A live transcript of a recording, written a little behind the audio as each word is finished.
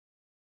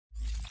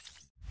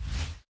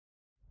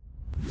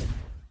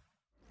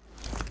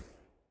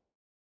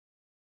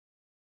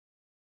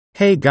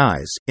Hey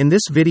guys, in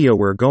this video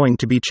we're going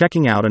to be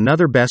checking out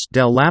another best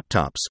Dell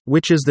laptops,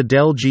 which is the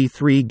Dell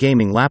G3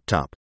 gaming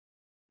laptop.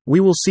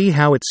 We will see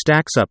how it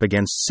stacks up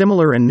against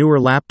similar and newer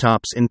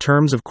laptops in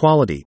terms of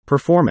quality,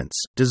 performance,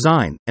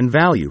 design, and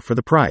value for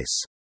the price.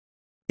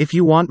 If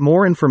you want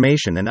more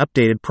information and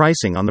updated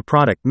pricing on the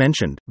product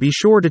mentioned, be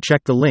sure to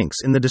check the links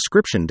in the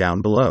description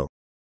down below.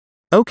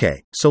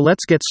 Okay, so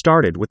let's get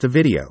started with the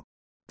video.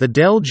 The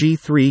Dell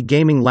G3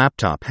 gaming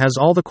laptop has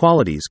all the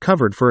qualities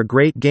covered for a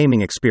great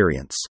gaming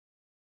experience.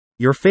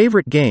 Your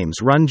favorite games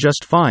run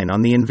just fine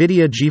on the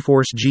NVIDIA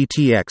GeForce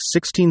GTX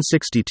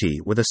 1660T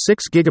with a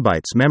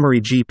 6GB memory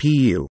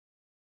GPU.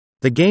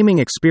 The gaming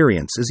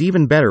experience is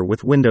even better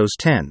with Windows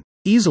 10.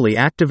 Easily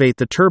activate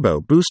the Turbo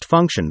Boost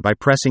function by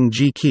pressing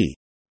G key.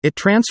 It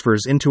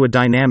transfers into a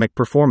dynamic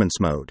performance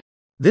mode.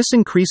 This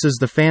increases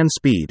the fan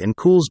speed and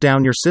cools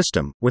down your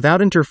system,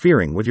 without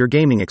interfering with your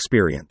gaming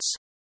experience.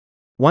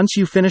 Once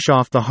you finish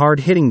off the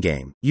hard-hitting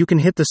game, you can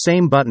hit the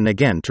same button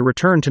again to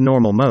return to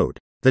normal mode.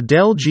 The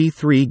Dell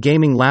G3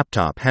 gaming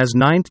laptop has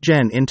 9th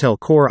Gen Intel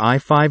Core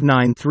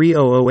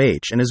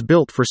i5-9300H and is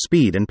built for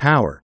speed and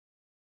power.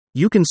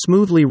 You can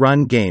smoothly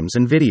run games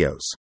and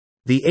videos.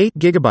 The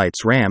 8GB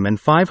RAM and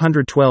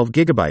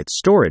 512GB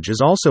storage is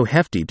also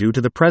hefty due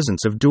to the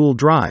presence of dual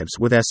drives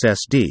with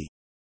SSD.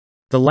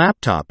 The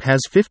laptop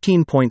has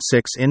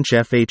 15.6-inch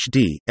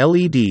FHD,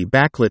 LED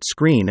backlit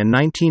screen and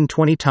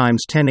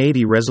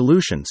 1920x1080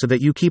 resolution so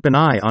that you keep an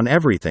eye on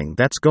everything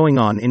that's going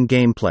on in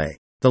gameplay.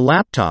 The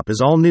laptop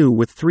is all new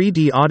with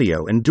 3D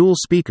audio and dual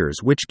speakers,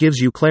 which gives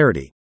you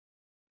clarity.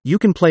 You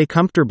can play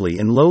comfortably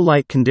in low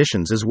light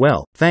conditions as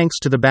well, thanks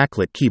to the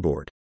backlit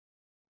keyboard.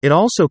 It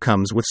also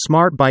comes with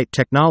Smart Byte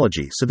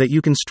technology so that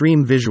you can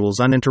stream visuals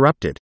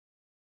uninterrupted.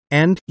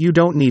 And, you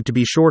don't need to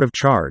be short of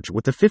charge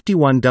with the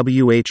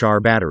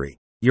 51Wh battery.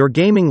 Your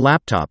gaming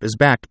laptop is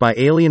backed by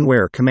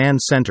Alienware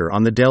Command Center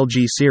on the Dell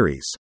G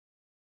series.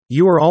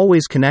 You are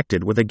always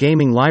connected with a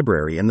gaming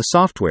library and the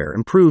software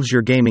improves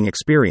your gaming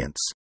experience.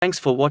 Thanks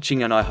for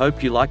watching and I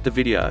hope you liked the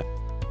video.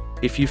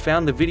 If you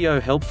found the video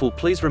helpful,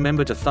 please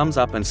remember to thumbs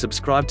up and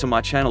subscribe to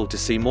my channel to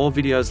see more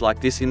videos like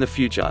this in the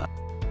future.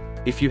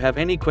 If you have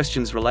any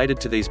questions related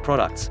to these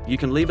products, you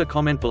can leave a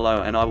comment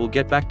below and I will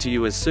get back to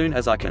you as soon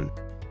as I can.